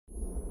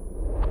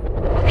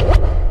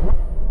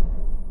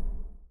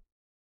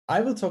I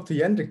will talk to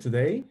Jendrik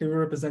today. He will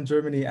represent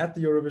Germany at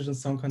the Eurovision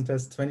Song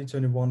Contest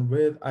 2021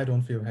 with I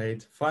Don't Feel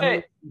Hate.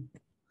 Finally,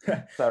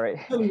 Hey,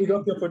 sorry. finally we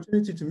got the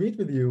opportunity to meet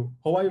with you.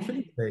 How are you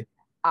feeling today?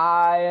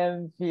 I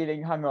am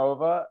feeling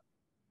hungover.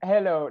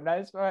 Hello,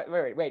 nice.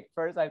 Wait.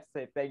 First, I have to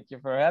say thank you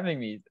for having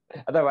me.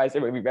 Otherwise,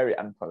 it would be very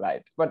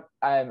unpolite. But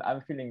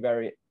I'm feeling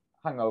very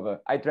hungover.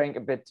 I drank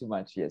a bit too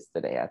much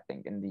yesterday, I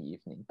think, in the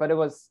evening. But it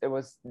was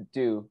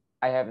due.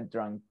 I haven't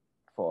drunk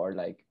for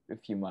like a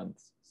few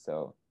months.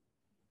 So,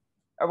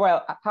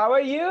 well, how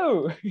are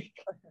you?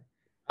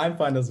 I'm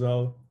fine as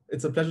well.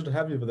 It's a pleasure to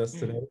have you with us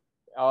today.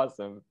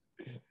 Awesome.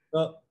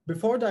 Well,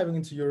 before diving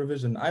into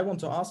Eurovision, I want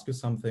to ask you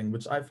something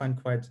which I find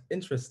quite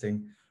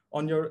interesting.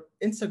 On your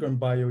Instagram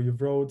bio, you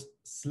wrote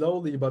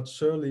slowly but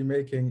surely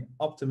making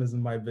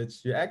optimism my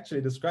bitch. You actually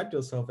described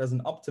yourself as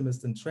an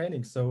optimist in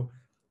training. So,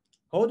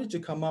 how did you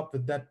come up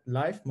with that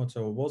life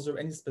motto? Was there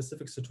any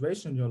specific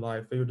situation in your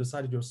life where you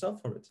decided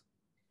yourself for it?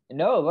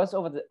 No, it was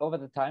over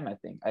the time, I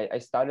think. I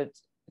started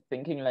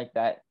thinking like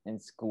that in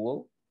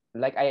school.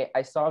 Like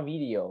I saw a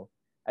video.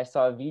 I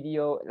saw a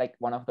video, like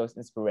one of those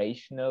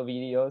inspirational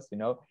videos,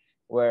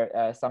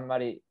 where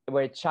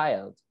where a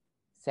child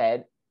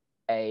said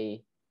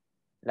a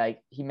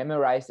like he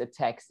memorized a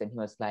text and he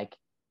was like,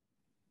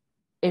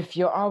 if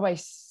you're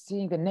always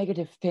seeing the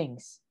negative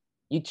things,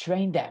 you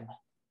train them.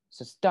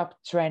 So stop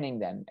training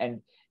them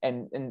and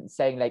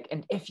saying like,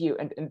 and if you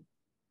and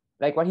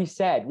like what he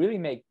said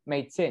really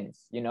made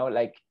sense,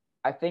 like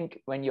I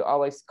think when you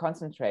always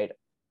concentrate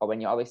or when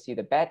you always see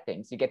the bad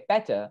things, you get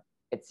better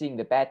at seeing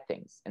the bad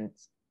things. And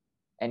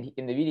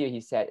in the video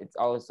he said it's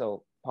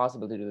also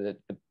possible to do the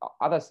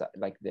other side,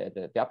 like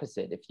the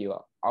opposite. If you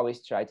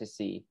always try to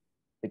see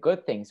the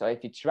good things, or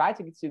if you try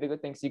to see the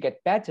good things, you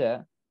get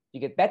better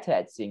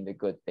at seeing the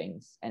good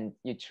things and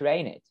you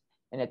train it.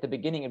 And at the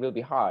beginning it will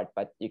be hard,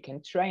 but you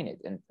can train it.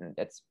 And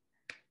that's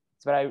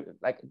what I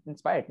like,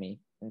 inspired me.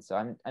 And so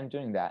I'm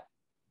doing that.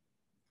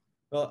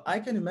 Well, I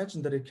can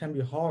imagine that it can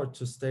be hard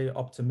to stay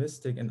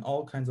optimistic in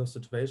all kinds of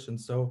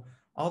situations. So,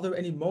 are there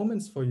any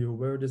moments for you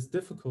where it is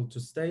difficult to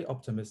stay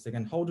optimistic,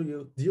 and how do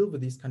you deal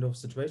with these kind of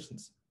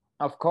situations?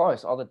 Of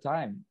course, all the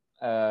time.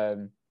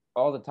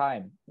 All the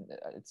time.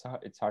 It's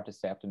hard to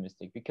stay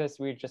optimistic because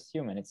we're just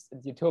human. It's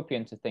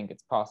utopian to think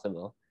it's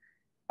possible.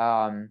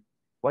 Um,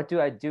 what do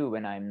I do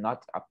when I'm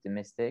not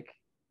optimistic?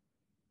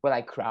 Well,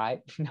 I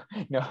cry.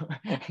 No.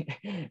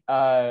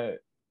 uh,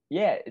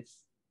 yeah, it's.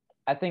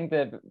 I think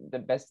the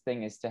best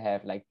thing is to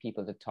have like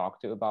people to talk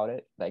to about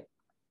it. Like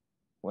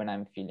when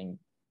I'm feeling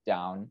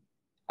down,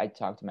 I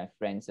talk to my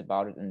friends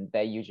about it, and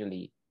they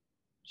usually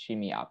cheer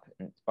me up,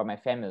 and for my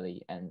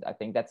family. And I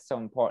think that's so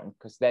important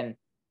because then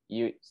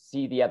you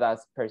see the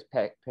other's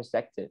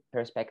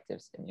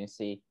perspectives, and you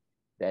see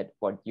that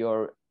what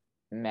you're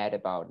mad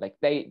about, like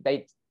they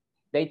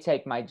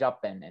take my job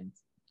then and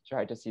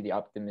try to see the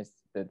optimist,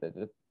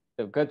 the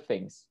good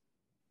things,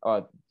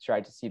 or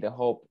try to see the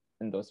hope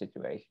in those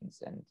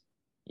situations. And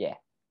yeah,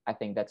 I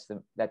think that's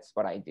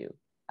what I do.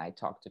 I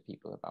talk to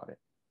people about it.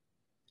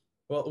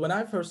 Well, when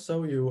I first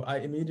saw you, I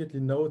immediately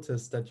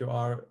noticed that you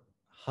are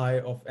high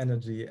of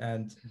energy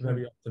and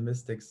very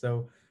optimistic.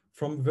 So,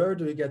 from where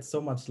do you get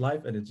so much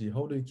life energy?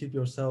 How do you keep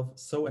yourself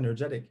so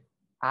energetic?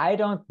 I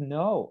don't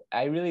know.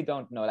 I really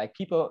don't know. Like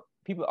people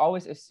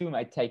always assume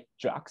I take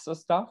drugs or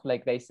stuff.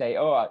 Like they say,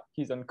 "Oh,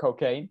 he's on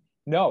cocaine."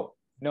 No,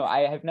 no,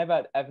 I've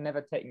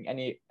never taken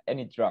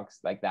any drugs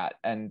like that,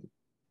 and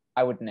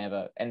I would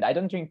never. And I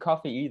don't drink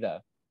coffee either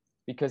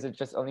because it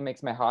just only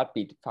makes my heart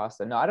beat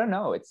faster. No, I don't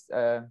know.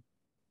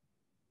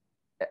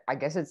 I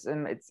guess it's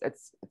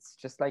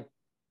just like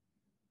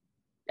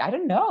I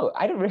don't know.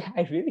 I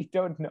really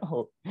don't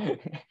know.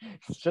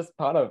 It's just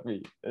part of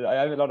me. I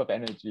have a lot of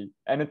energy,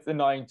 and it's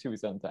annoying too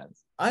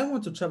sometimes. I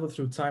want to travel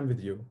through time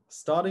with you,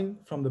 starting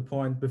from the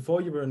point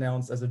before you were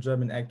announced as a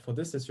German act for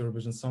this year's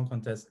Eurovision Song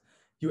Contest.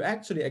 You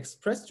actually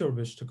expressed your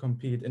wish to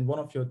compete in one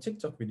of your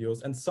TikTok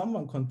videos, and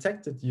someone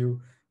contacted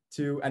you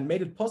to and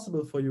made it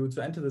possible for you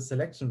to enter the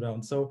selection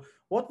round. So,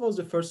 what was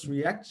the first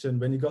reaction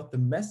when you got the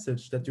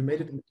message that you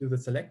made it into the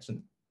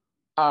selection?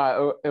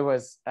 It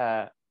was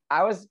I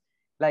was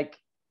like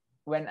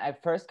when I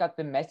first got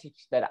the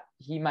message that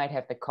he might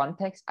have the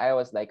context, I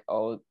was like,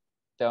 oh,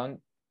 don't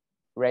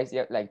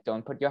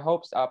don't put your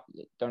hopes up,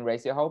 don't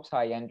raise your hopes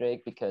high,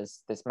 Jendrik,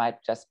 because this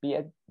might just be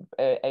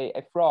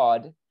a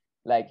fraud.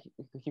 Like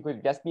he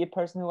could just be a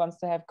person who wants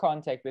to have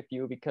contact with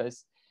you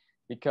because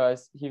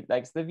he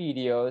likes the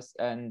videos.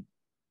 And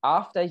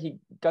after he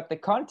got the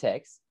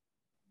context,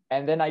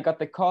 and then I got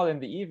the call in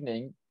the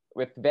evening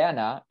with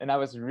Werner, and I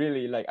was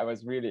really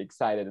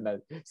excited, and I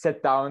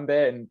sat down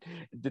there and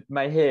did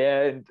my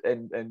hair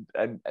and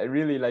I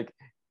really like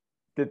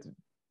did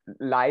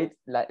light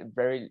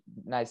very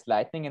nice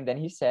lighting. And then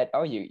he said,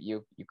 oh,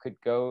 you could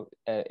go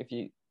if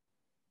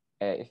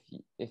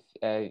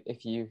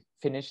you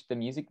finish the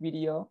music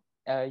video,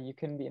 you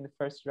can be in the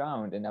first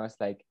round. And I was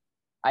like,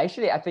 I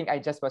think I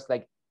just was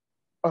like,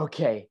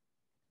 okay,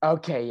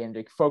 okay,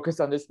 Jendrik, focus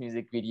on this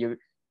music video,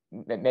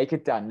 make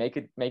it done, make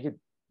it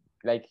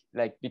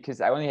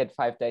because I only had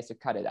 5 days to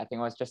cut it. I think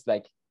I was just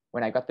like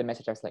when I got the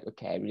message, I was like,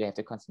 okay, I really have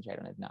to concentrate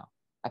on it now.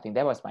 I think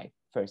that was my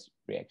first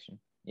reaction.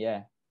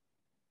 Yeah.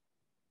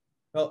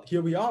 Well,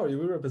 here we are. We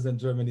will represent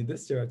Germany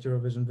this year at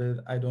Eurovision with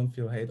I Don't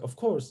Feel Hate. Of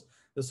course,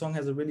 the song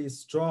has a really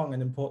strong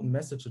and important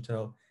message to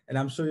tell. And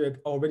I'm sure you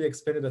already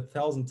explained it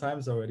 1,000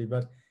 times already,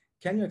 but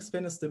can you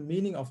explain us the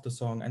meaning of the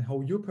song and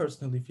how you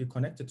personally feel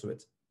connected to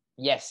it?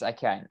 Yes, I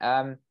can.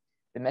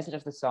 The message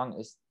of the song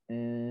is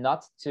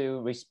not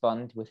to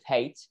respond with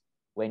hate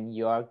when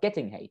you're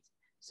getting hate.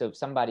 So if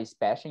somebody's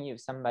bashing you, if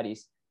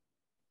somebody's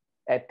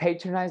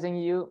patronizing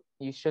you,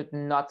 you should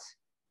not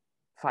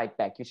fight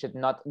back. You should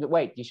not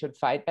wait. You should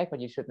fight back,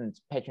 but you shouldn't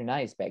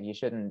patronize back. You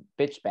shouldn't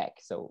bitch back.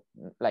 So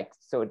like,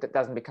 so it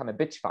doesn't become a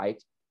bitch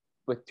fight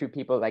with two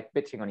people like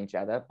bitching on each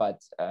other. But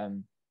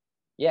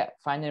yeah,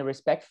 find a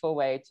respectful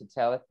way to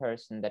tell a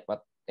person that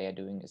what they are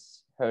doing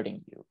is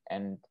hurting you.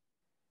 And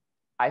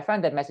I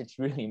find that message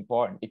really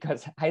important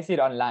because I see it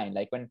online.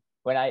 Like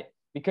when I,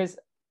 because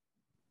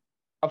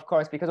of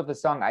course, because of the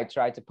song, I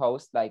try to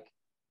post like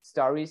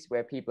stories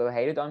where people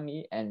hated on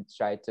me and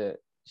try to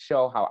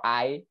show how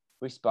I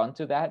respond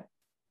to that.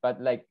 But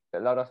like a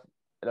lot of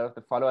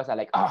the followers are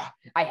like, oh,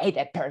 I hate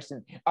that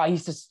person. Oh,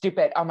 he's so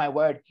stupid. Oh my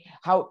word.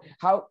 How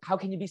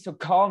can you be so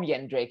calm,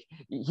 Jendrik?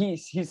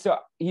 He's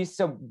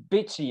so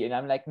bitchy. And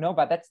I'm like, no,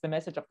 but that's the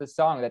message of the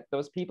song, that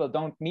those people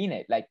don't mean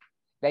it. Like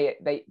they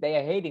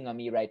are hating on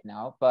me right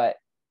now, but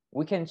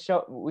we can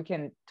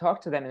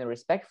talk to them in a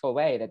respectful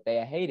way that they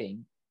are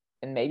hating,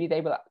 and maybe they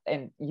will,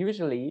 and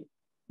usually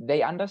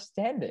they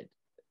understand it.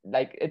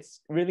 Like it's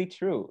really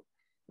true.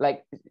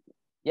 Like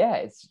yeah,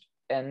 it's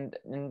and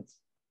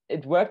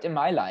it worked in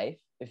my life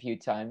a few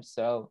times,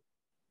 so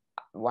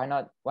why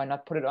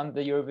not put it on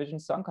the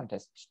Eurovision Song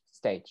Contest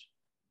stage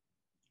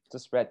to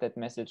spread that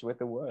message with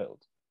the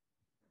world?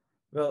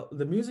 Well,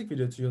 the music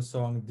video to your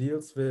song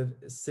deals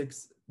with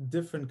 6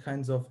 different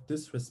kinds of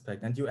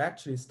disrespect, and you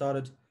actually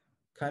started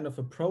kind of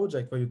a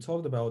project where you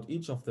talked about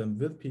each of them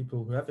with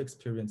people who have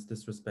experienced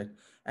disrespect,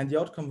 and the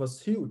outcome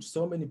was huge.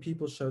 So many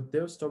people shared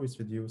their stories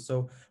with you.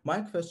 So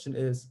my question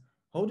is,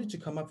 how did you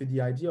come up with the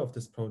idea of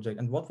this project,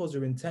 and what was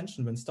your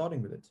intention when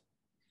starting with it?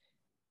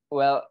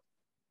 Well,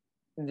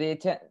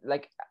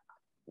 like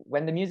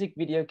when the music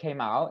video came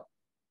out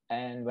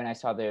and when I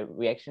saw the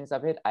reactions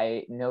of it,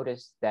 I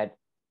noticed that,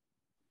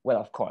 well,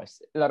 of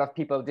course, a lot of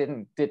people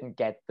didn't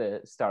get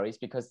the stories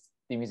because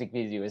the music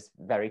video is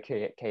very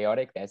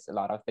chaotic. There's a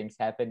lot of things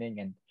happening,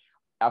 and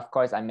of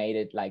course, I made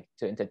it like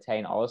to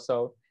entertain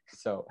also.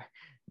 So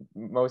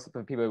most of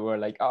the people were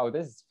like, "Oh,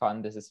 this is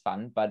fun. This is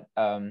fun." But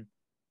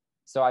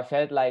so I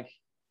felt like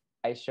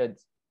I should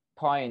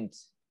point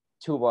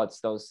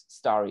towards those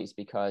stories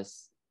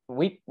because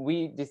we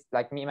just,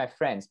 like me and my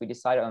friends, we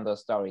decided on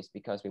those stories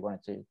because we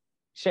wanted to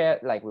share,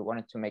 like we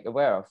wanted to make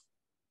aware of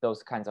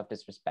those kinds of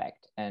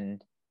disrespect.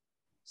 And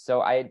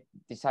so I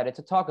decided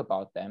to talk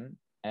about them.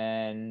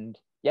 And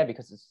yeah,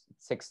 because it's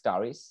 6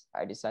 stories,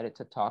 I decided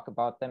to talk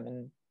about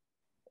them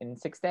in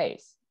 6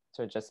 days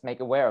to just make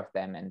aware of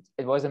them. And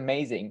it was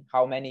amazing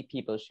how many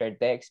people shared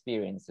their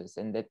experiences,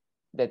 and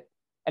that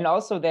and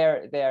also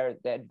their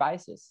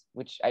advices,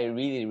 which I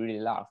really really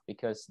love,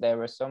 because there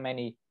were so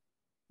many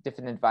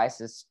different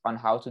advices on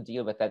how to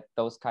deal with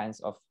those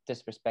kinds of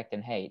disrespect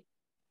and hate.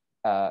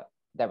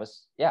 That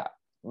was, yeah,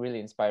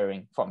 really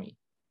inspiring for me.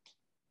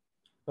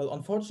 Well,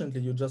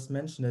 unfortunately, you just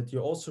mentioned it. You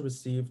also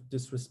received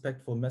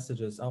disrespectful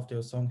messages after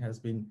your song has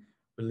been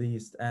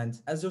released.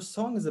 And as your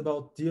song is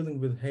about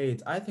dealing with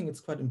hate, I think it's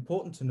quite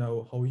important to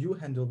know how you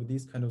handle with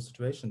these kind of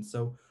situations.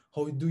 So,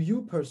 how do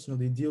you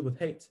personally deal with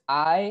hate?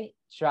 I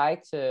try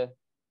to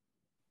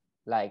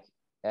like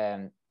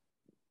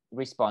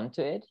respond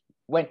to it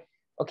when,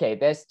 okay,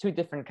 there's 2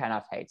 different kind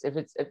of hates. If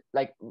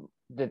like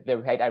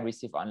the hate I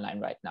receive online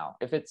right now,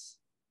 if it's,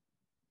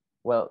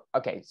 well,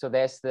 okay, so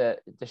there's the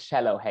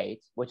shallow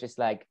hate, which is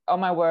like, oh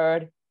my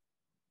word,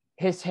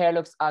 his hair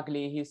looks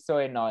ugly, he's so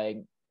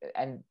annoying.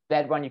 And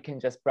that one you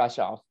can just brush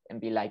off and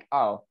be like,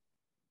 oh,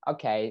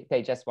 okay,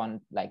 they just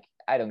want, like,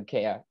 I don't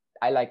care,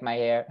 I like my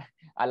hair,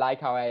 I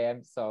like how I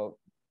am, so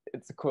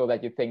it's cool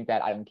that you think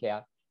that, I don't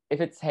care. If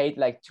it's hate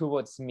like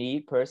towards me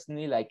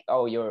personally, like,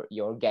 oh,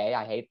 you're gay,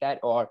 I hate that,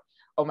 or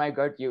oh my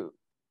god,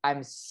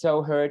 I'm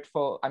so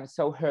hurtful, I'm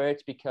so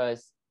hurt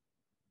because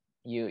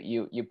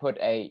you put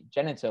a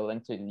genital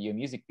into your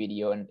music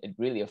video and it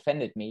really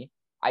offended me.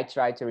 I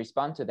try to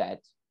respond to that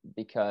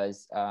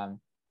because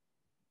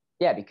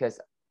yeah,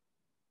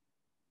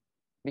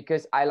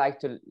 because I like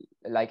to,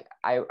 like,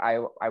 I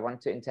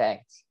want to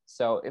interact.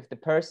 So if the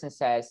person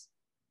says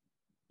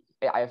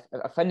I've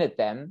offended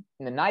them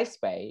in a nice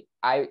way,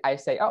 I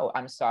say, oh,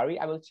 I'm sorry,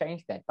 I will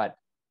change that. But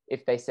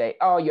if they say,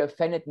 oh, you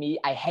offended me,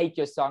 I hate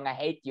your song, I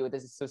hate you,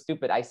 this is so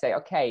stupid, I say,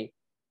 okay,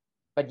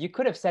 but you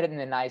could have said it in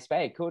a nice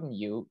way, couldn't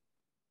you?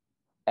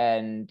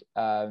 And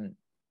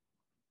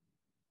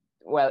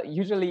well,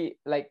 usually,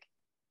 like,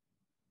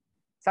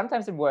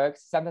 sometimes it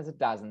works, sometimes it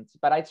doesn't,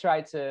 but I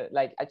try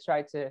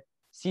to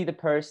see the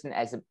person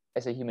as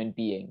a human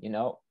being,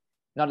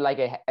 not like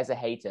as a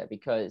hater,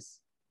 because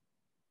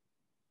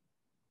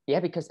yeah,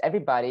 because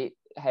everybody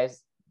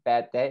has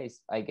bad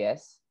days, I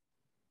guess.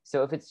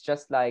 So if it's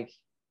just like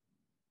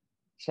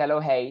shallow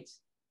hate,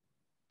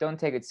 don't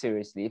take it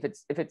seriously.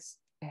 If it's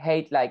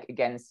hate like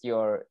against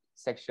your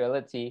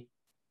sexuality,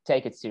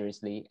 take it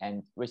seriously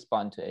and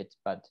respond to it,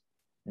 but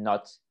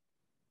not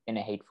in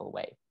a hateful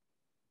way.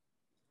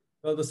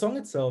 Well, the song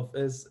itself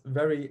is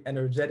very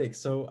energetic,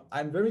 so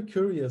I'm very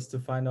curious to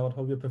find out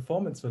how your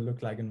performance will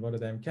look like in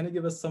Rotterdam. Can you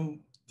give us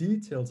some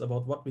details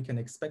about what we can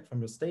expect from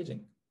your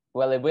staging?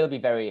 Well, it will be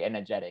very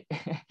energetic.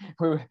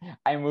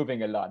 I'm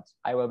moving a lot.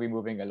 I will be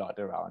moving a lot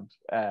around.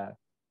 It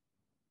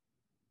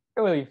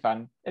will be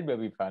fun. It will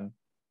be fun.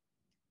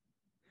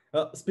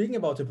 Well, speaking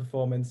about your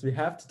performance, we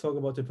have to talk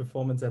about your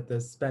performance at the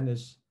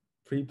Spanish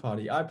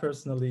pre-party. I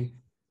personally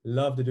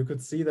loved it. You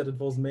could see that it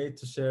was made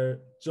to share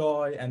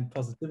joy and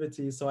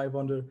positivity. So I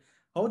wonder,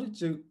 how did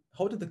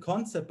the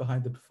concept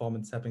behind the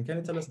performance happen? Can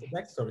you tell us the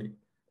backstory?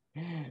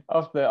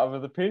 Of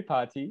the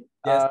pre-party.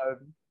 Yes.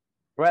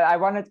 Well, I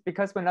wanted,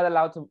 because we're not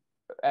allowed to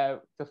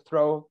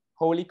throw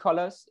holy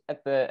colors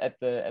at the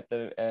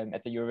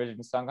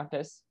Eurovision Song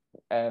Contest.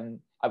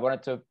 I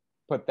wanted to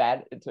put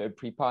that into a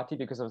pre-party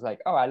because I was like,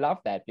 oh, I love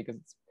that because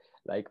it's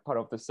like part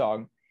of the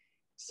song.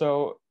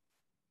 So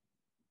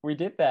we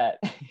did that,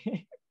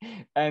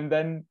 and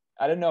then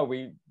I don't know,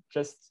 we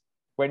just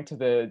went to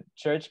the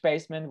church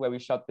basement where we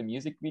shot the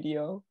music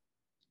video,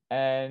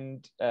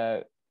 and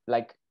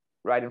like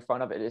right in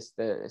front of it is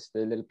the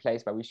little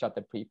place where we shot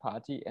the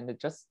pre-party, and it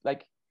just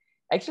like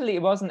actually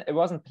it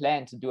wasn't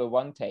planned to do a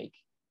one take.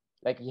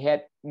 Like he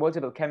had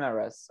multiple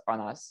cameras on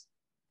us,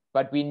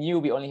 but we knew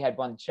we only had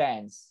one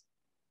chance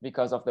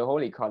because of the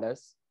holy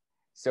colors.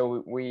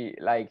 So we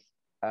like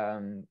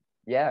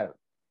yeah,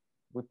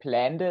 we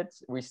planned it,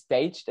 we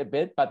staged a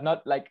bit, but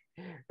not like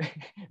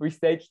we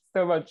staged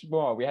so much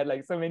more. We had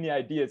like so many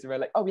ideas. We were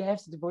like, oh, we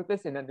have to put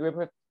this in and we have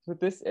to put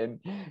this in.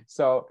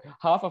 So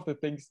half of the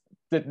things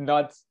did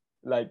not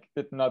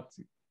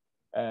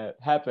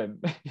happen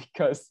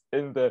because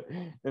in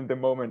the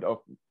moment of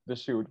the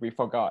shoot we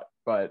forgot.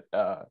 But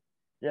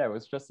yeah, it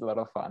was just a lot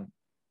of fun.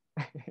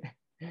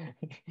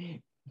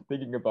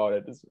 Thinking about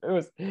it, it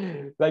was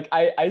like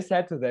I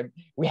said to them,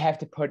 we have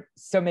to put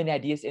so many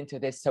ideas into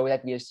this so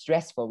that we are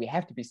stressful. We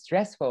have to be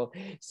stressful.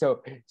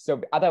 So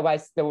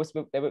otherwise there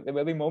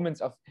will be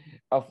moments of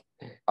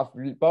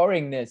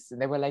boringness.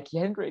 And they were like,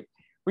 Jendrik,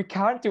 we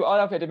can't do all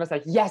of it. It was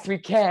like, yes, we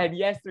can.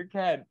 Yes, we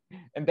can.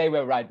 And they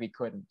were right. We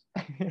couldn't.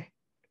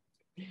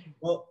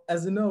 Well,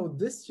 as you know,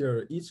 this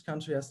year, each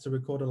country has to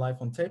record a live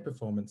on tape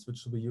performance,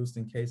 which will be used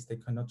in case they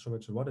cannot travel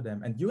to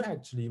Rotterdam. And you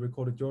actually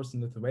recorded yours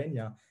in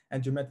Lithuania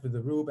and you met with the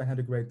group and had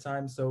a great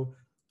time. So,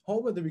 how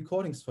were the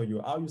recordings for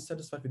you? Are you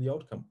satisfied with the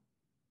outcome?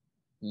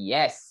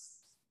 Yes.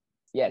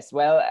 Yes.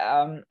 Well,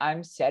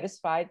 I'm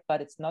satisfied,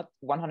 but it's not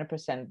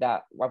 100%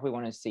 that what we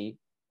want to see,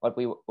 what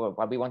we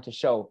want to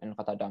show in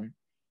Rotterdam.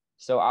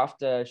 So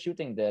after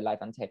shooting the live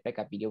on tape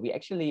backup video, we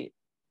actually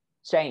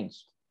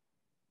changed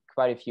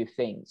quite a few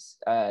things,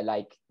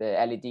 like the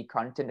LED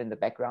content in the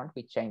background.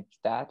 We changed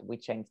that. We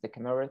changed the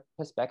camera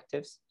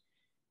perspectives.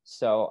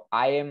 So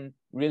I am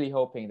really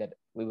hoping that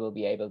we will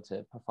be able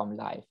to perform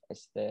live,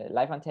 as the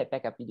live on tape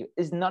backup video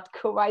is not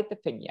quite the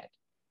thing yet.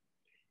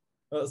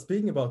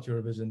 Speaking about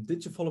Eurovision,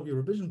 did you follow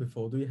Eurovision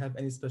before? Do you have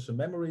any special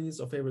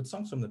memories or favorite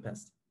songs from the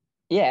past?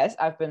 Yes,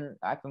 I've been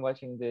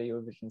watching the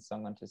Eurovision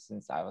Song Contest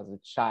since I was a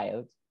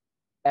child.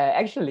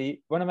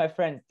 Actually, one of my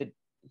friends did,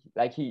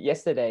 like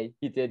yesterday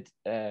in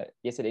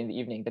the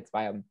evening. That's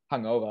why I'm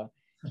hungover.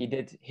 He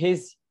did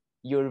his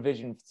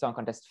Eurovision Song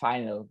Contest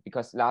final,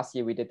 because last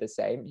year we did the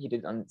same. He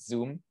did on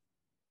Zoom,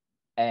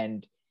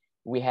 and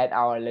we had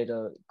our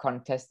little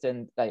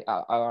contestant, like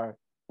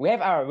we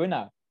have our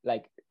winner,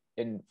 like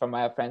from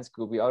our friends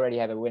group. We already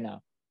have a winner,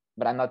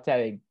 but I'm not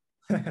telling.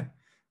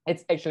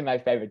 It's actually my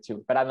favorite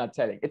too, but I'm not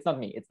telling. It's not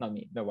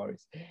me. No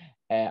worries.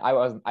 I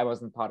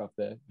wasn't part of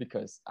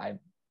because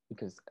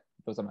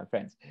those are my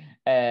friends.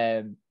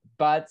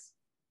 But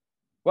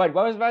what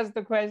was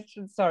the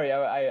question? Sorry,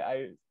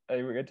 I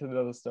went to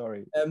another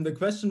story. The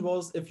question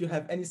was if you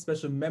have any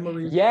special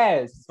memories.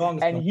 Yes,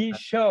 and he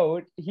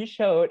showed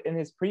in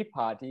his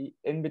pre-party,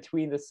 in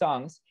between the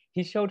songs,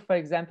 he showed, for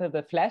example,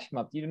 the flash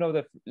mob. You know,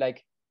 the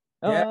like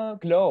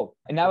glow,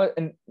 and now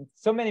and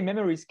so many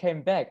memories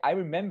came back. I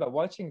remember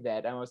watching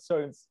that, and I was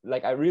so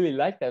like, I really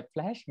liked that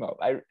flash mob.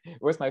 It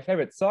was my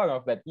favorite song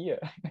of that year.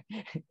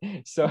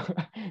 so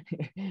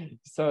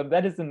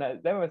that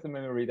was a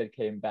memory that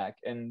came back.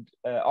 And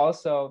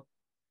also,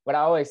 what I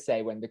always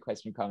say when the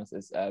question comes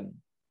is,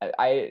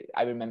 I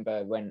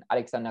remember when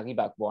Alexander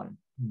Rybak won.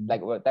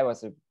 Like, well, that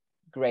was a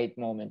great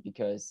moment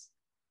because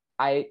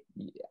I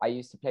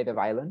used to play the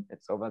violin.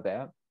 It's over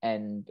there,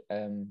 and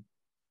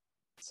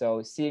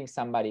so seeing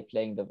somebody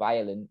playing the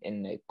violin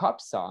in a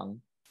pop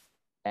song,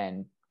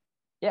 and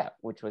yeah,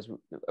 which was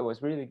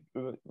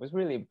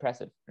really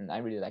impressive, and I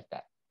really like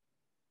that.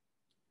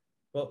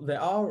 Well,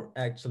 there are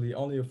actually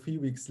only a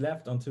few weeks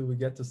left until we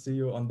get to see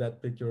you on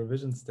that big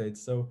Eurovision stage.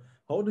 So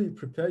how do you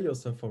prepare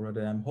yourself for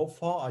Rotterdam? How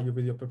far are you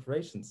with your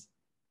preparations?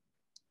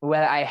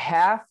 Well, I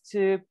have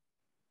to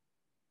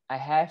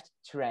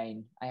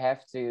train. I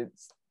have to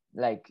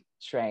like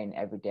train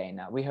every day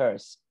now,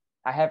 rehearse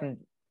I haven't.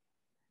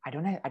 I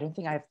don't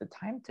think I have the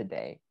time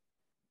today.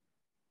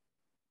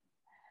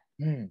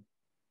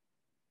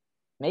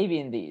 Maybe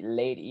in the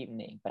late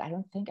evening, but I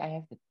don't think I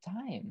have the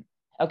time.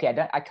 Okay,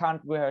 I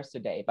can't rehearse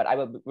today, but I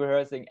will be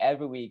rehearsing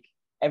every week,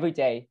 every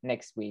day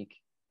next week.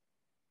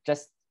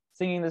 Just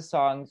singing the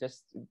song,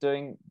 just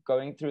going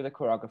through the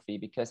choreography,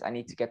 because I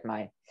need to get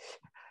my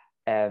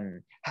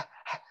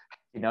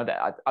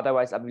that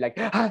otherwise I'll be like,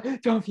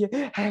 don't fear,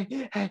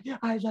 hey,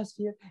 I just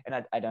fear,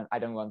 and I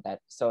don't want that.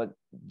 So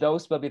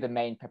those will be the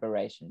main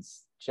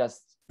preparations,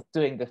 just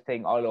doing the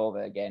thing all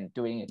over again,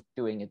 doing it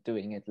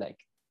like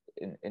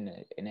in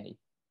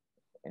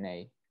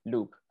a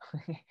loop.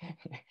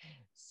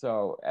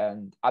 So,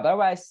 and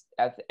otherwise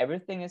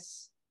everything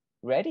is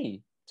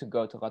ready to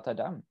go to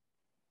Rotterdam,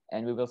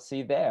 and we will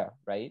see there,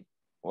 right,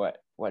 what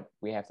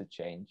we have to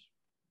change.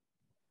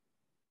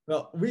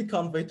 Well, we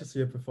can't wait to see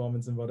your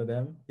performance in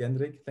Rotterdam.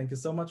 Jendrik, thank you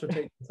so much for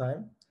taking the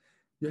time.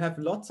 You have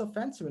lots of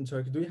fans here in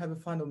Turkey. Do you have a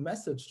final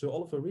message to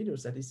all of our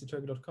readers at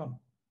easyturkey.com?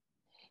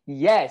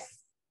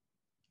 Yes.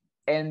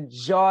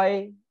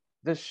 Enjoy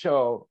the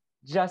show.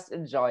 Just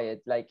enjoy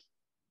it. Like,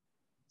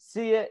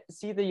 see the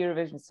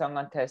Eurovision Song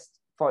Contest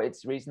for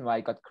its reason why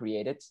it got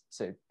created,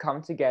 to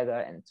come together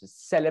and to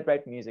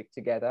celebrate music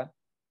together,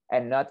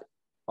 and not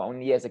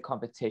only as a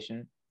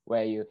competition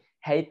where you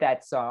hate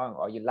that song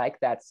or you like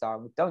that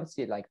song. Don't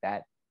see it like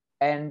that.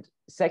 And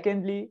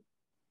secondly,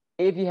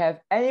 if you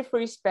have any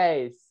free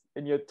space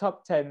in your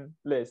top 10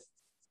 list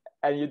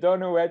and you don't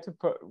know where to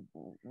put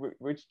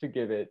which to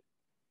give it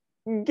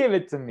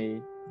to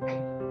me.